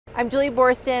I'm Julie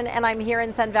Boorstin, and I'm here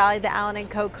in Sun Valley, the Allen &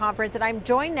 Co. conference, and I'm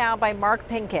joined now by Mark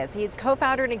Pincus. He's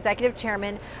co-founder and executive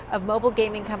chairman of mobile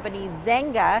gaming company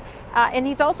Zynga, and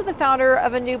he's also the founder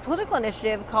of a new political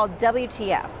initiative called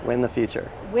WTF. Win the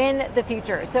Future. Win the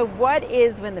Future. So what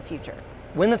is Win the Future?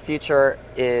 Win the Future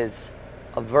is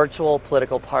a virtual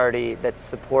political party that's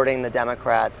supporting the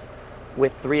Democrats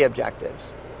with three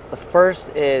objectives. The first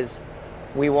is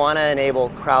we want to enable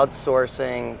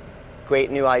crowdsourcing great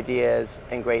new ideas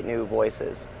and great new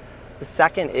voices. The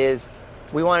second is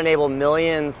we want to enable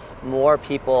millions more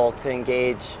people to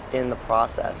engage in the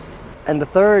process. And the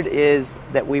third is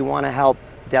that we want to help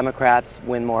Democrats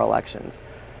win more elections.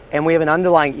 And we have an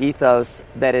underlying ethos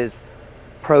that is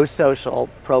pro-social,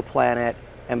 pro-planet,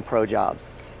 and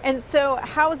pro-jobs. And so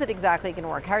how is it exactly going to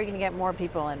work? How are you going to get more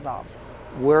people involved?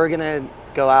 We're going to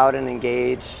go out and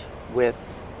engage with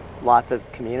lots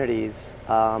of communities.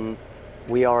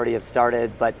 We already have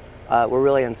started, but we're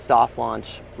really in soft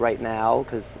launch right now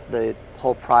because the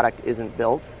whole product isn't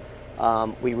built.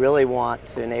 We really want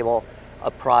to enable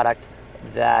a product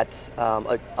that,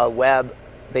 a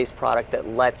web-based product that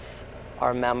lets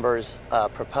our members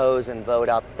propose and vote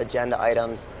up agenda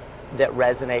items that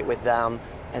resonate with them.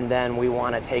 And then we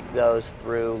want to take those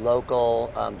through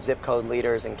local zip code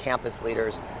leaders and campus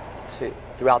leaders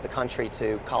throughout the country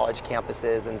to college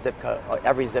campuses and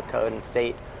every zip code and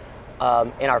state.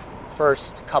 In our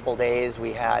first couple days,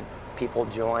 we had people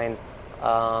join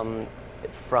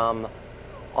from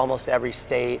almost every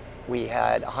state. We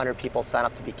had 100 people sign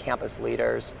up to be campus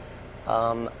leaders.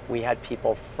 We had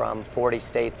people from 40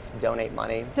 states donate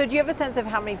money. So do you have a sense of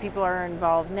how many people are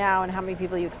involved now and how many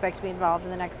people you expect to be involved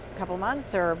in the next couple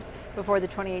months or before the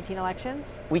 2018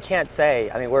 elections? We can't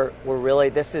say. I mean, we're really,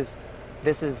 this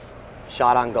is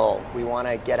shot on goal. We want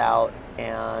to get out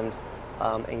and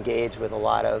engage with a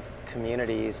lot of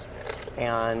communities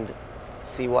and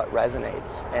see what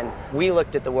resonates. And we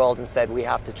looked at the world and said, we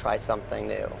have to try something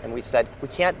new. And we said, we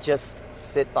can't just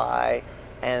sit by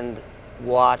and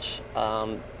watch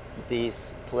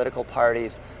these political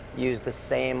parties use the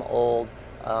same old,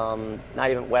 not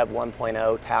even Web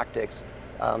 1.0 tactics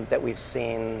that we've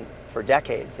seen for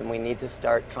decades. And we need to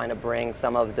start trying to bring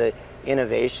some of the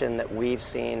innovation that we've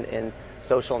seen in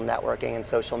social networking and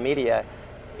social media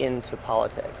into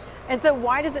politics. And so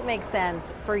why does it make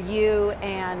sense for you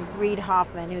and Reid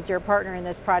Hoffman, who's your partner in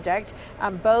this project,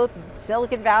 both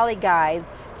Silicon Valley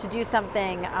guys, to do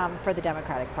something for the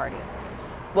Democratic Party?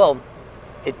 Well,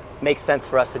 it makes sense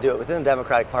for us to do it within the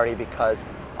Democratic Party because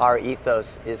our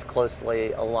ethos is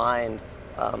closely aligned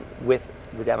with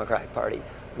the Democratic Party.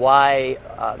 Why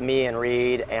me and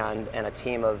Reid and a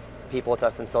team of people with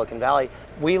us in Silicon Valley,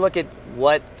 we look at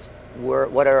what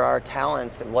are our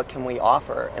talents and what can we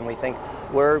offer, and we think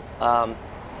we're I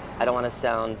don't want to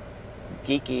sound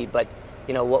geeky, but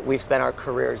you know what we've spent our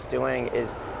careers doing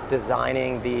is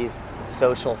designing these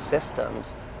social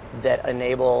systems that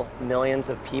enable millions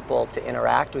of people to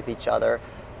interact with each other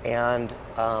and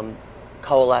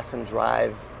coalesce and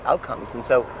drive outcomes. And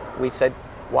so we said,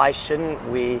 why shouldn't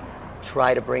we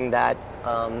try to bring that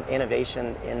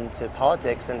innovation into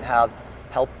politics and help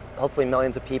hopefully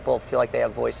millions of people feel like they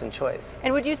have voice and choice.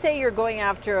 And would you say you're going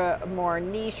after a more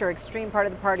niche or extreme part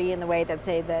of the party in the way that,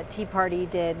 say, the Tea Party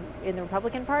did in the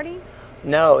Republican Party?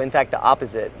 No, in fact, the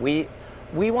opposite. We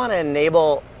want to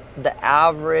enable the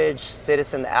average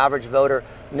citizen, the average voter,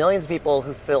 millions of people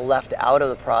who feel left out of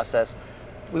the process.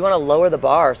 We want to lower the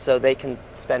bar so they can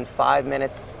spend 5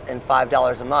 minutes and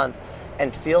 $5 a month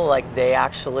and feel like they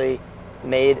actually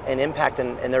made an impact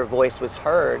and their voice was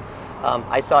heard.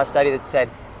 I saw a study that said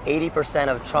 80%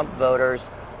 of Trump voters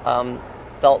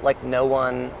felt like no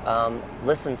one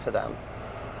listened to them.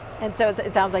 And so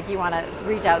it sounds like you want to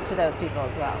reach out to those people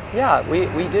as well. Yeah,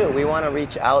 we do. We want to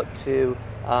reach out to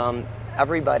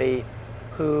everybody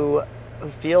who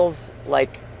feels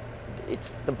like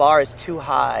the bar is too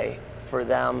high for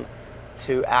them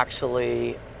to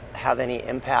actually have any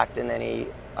impact and any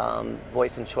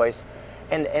voice and choice.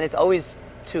 And it's always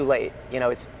too late. You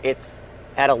know, it's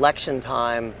at election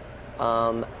time.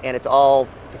 And it's all,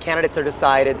 the candidates are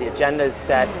decided, the agenda is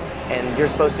set, and you're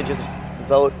supposed to just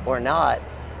vote or not.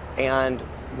 And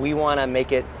we want to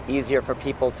make it easier for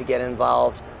people to get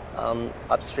involved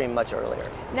upstream much earlier.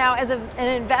 Now, as an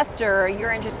investor,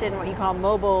 you're interested in what you call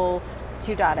mobile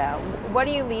 2.0. What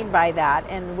do you mean by that,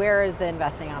 and where is the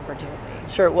investing opportunity?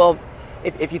 Sure. Well,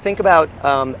 if you think about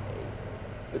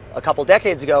a couple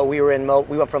decades ago, we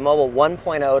went from mobile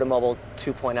 1.0 to mobile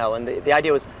 2.0, and the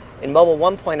idea was in mobile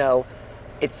 1.0,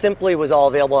 it simply was all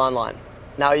available online.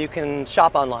 Now you can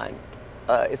shop online.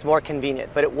 It's more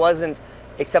convenient, but it wasn't,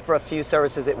 except for a few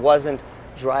services, it wasn't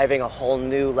driving a whole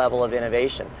new level of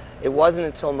innovation. It wasn't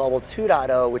until mobile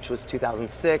 2.0, which was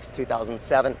 2006,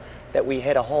 2007, that we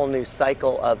hit a whole new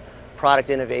cycle of product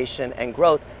innovation and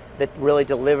growth that really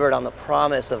delivered on the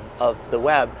promise of the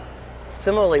web.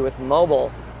 Similarly with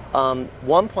mobile,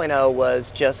 1.0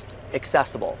 was just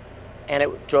accessible, and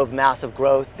it drove massive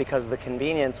growth because of the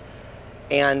convenience.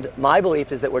 And my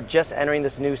belief is that we're just entering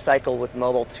this new cycle with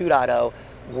mobile 2.0,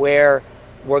 where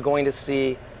we're going to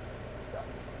see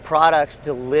products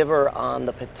deliver on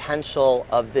the potential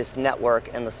of this network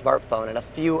and the smartphone. And a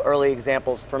few early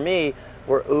examples for me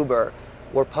were Uber,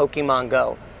 were Pokemon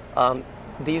Go.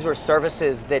 These were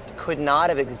services that could not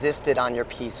have existed on your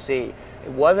PC.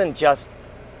 It wasn't just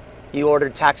you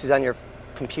ordered taxis on your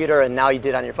computer and now you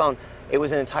did on your phone. It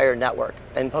was an entire network.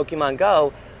 And Pokemon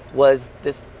Go was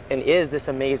this and is this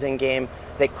amazing game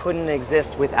that couldn't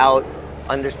exist without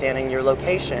understanding your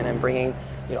location and bringing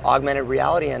augmented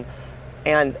reality in.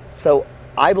 And so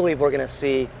I believe we're going to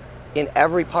see in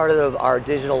every part of our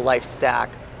digital life stack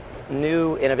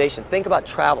new innovation. Think about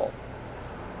travel.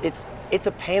 It's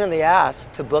a pain in the ass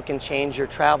to book and change your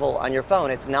travel on your phone.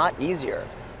 It's not easier.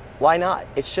 Why not?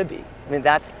 It should be. I mean,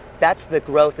 that's the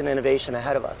growth and innovation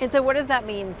ahead of us. And so what does that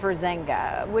mean for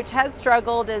Zynga, which has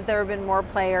struggled as there have been more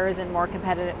players and more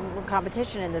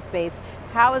competition in this space?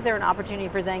 How is there an opportunity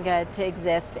for Zynga to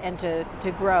exist and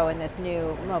to grow in this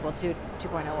new mobile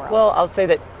 2.0 world? Well, I'll say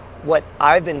that what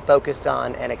I've been focused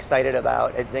on and excited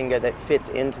about at Zynga that fits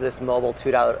into this mobile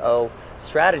 2.0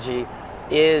 strategy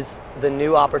is the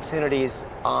new opportunities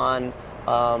on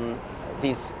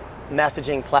these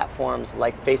messaging platforms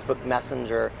like Facebook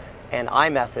Messenger and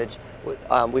iMessage.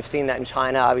 We've seen that in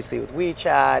China, obviously with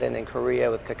WeChat, and in Korea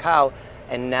with Kakao,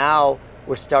 and now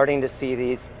we're starting to see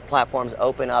these platforms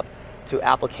open up to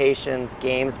applications,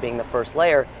 games being the first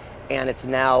layer, and it's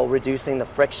now reducing the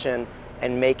friction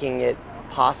and making it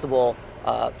possible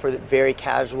for the very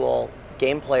casual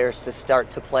game players to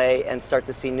start to play and start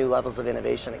to see new levels of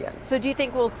innovation again. So do you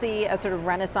think we'll see a sort of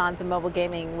renaissance of mobile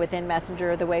gaming within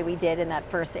Messenger the way we did in that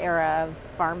first era of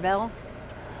Farmville?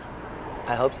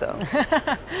 I hope so.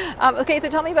 Okay, so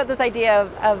tell me about this idea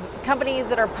of companies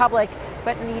that are public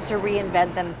but need to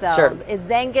reinvent themselves. Sure. Is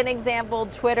Zynga an example?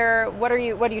 Twitter? What are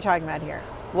you talking about here?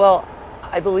 Well,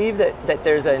 I believe that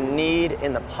there's a need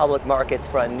in the public markets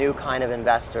for a new kind of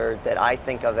investor that I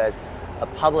think of as a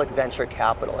public venture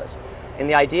capitalist. And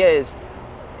the idea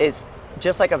is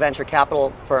just like a venture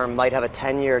capital firm might have a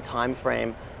 10-year time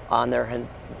frame on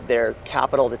their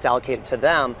capital that's allocated to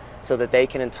them so that they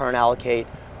can in turn allocate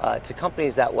to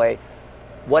companies that way.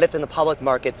 What if in the public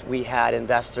markets we had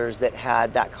investors that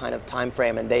had that kind of time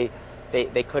frame, and they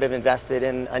could have invested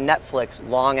in a Netflix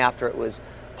long after it was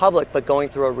public, but going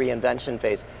through a reinvention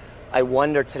phase? I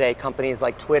wonder today, companies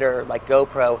like Twitter, like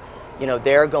GoPro,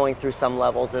 they're going through some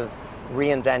levels of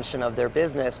reinvention of their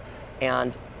business,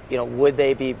 and would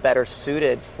they be better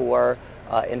suited for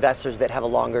investors that have a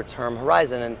longer term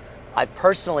horizon? And I've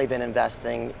personally been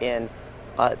investing in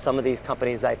some of these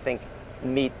companies that I think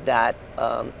meet that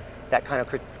kind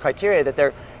of criteria, that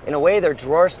they're, in a way, they're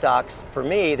drawer stocks for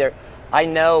me. I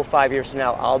know 5 years from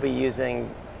now I'll be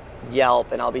using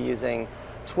Yelp and I'll be using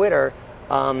Twitter,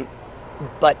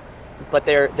 but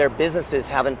their businesses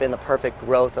haven't been the perfect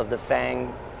growth of the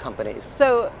FANG companies.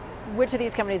 So which of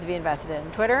these companies have you invested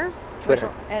in? Twitter?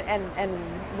 Twitter. And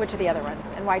which of the other ones?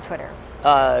 And why Twitter?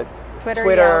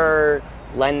 Twitter,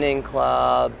 Lending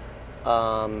Club,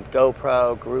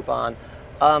 GoPro, Groupon.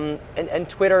 And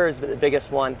Twitter is the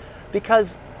biggest one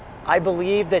because I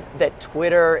believe that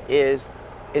Twitter is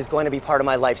going to be part of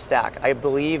my life stack. I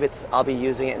believe I'll be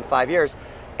using it in 5 years,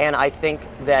 and I think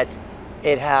that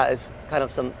it has kind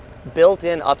of some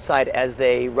built-in upside as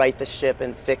they right the ship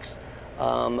and fix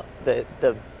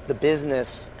the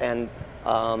business and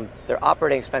their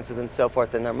operating expenses and so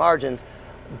forth and their margins.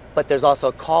 But there's also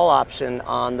a call option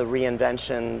on the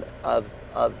reinvention of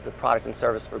the product and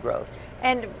service for growth.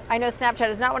 And I know Snapchat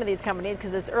is not one of these companies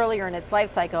because it's earlier in its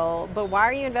life cycle, but why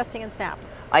are you investing in Snap?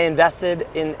 I invested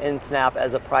in Snap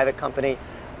as a private company.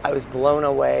 I was blown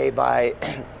away by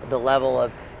the level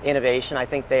of innovation. I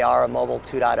think they are a mobile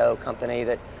 2.0 company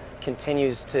that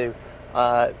continues to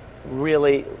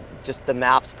really, just the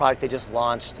Maps product they just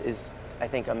launched is, I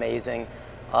think, amazing.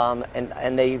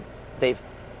 And they've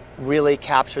really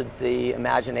captured the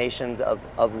imaginations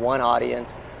of one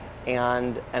audience,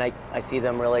 and I see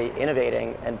them really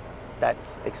innovating, and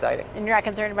that's exciting. And you're not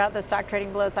concerned about the stock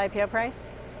trading below its IPO price?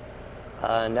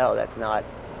 No, that's not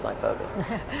my focus.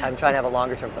 I'm trying to have a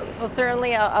longer term focus. Well,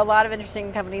 certainly a lot of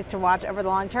interesting companies to watch over the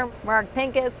long term. Mark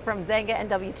Pincus from Zynga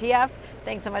and WTF,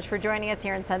 thanks so much for joining us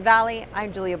here in Sun Valley.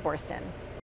 I'm Julia Boorstin.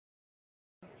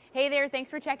 Hey there, thanks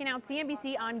for checking out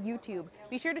CNBC on YouTube.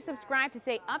 Be sure to subscribe to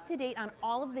stay up to date on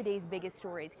all of the day's biggest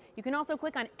stories. You can also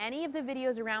click on any of the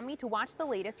videos around me to watch the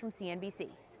latest from CNBC.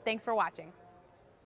 Thanks for watching.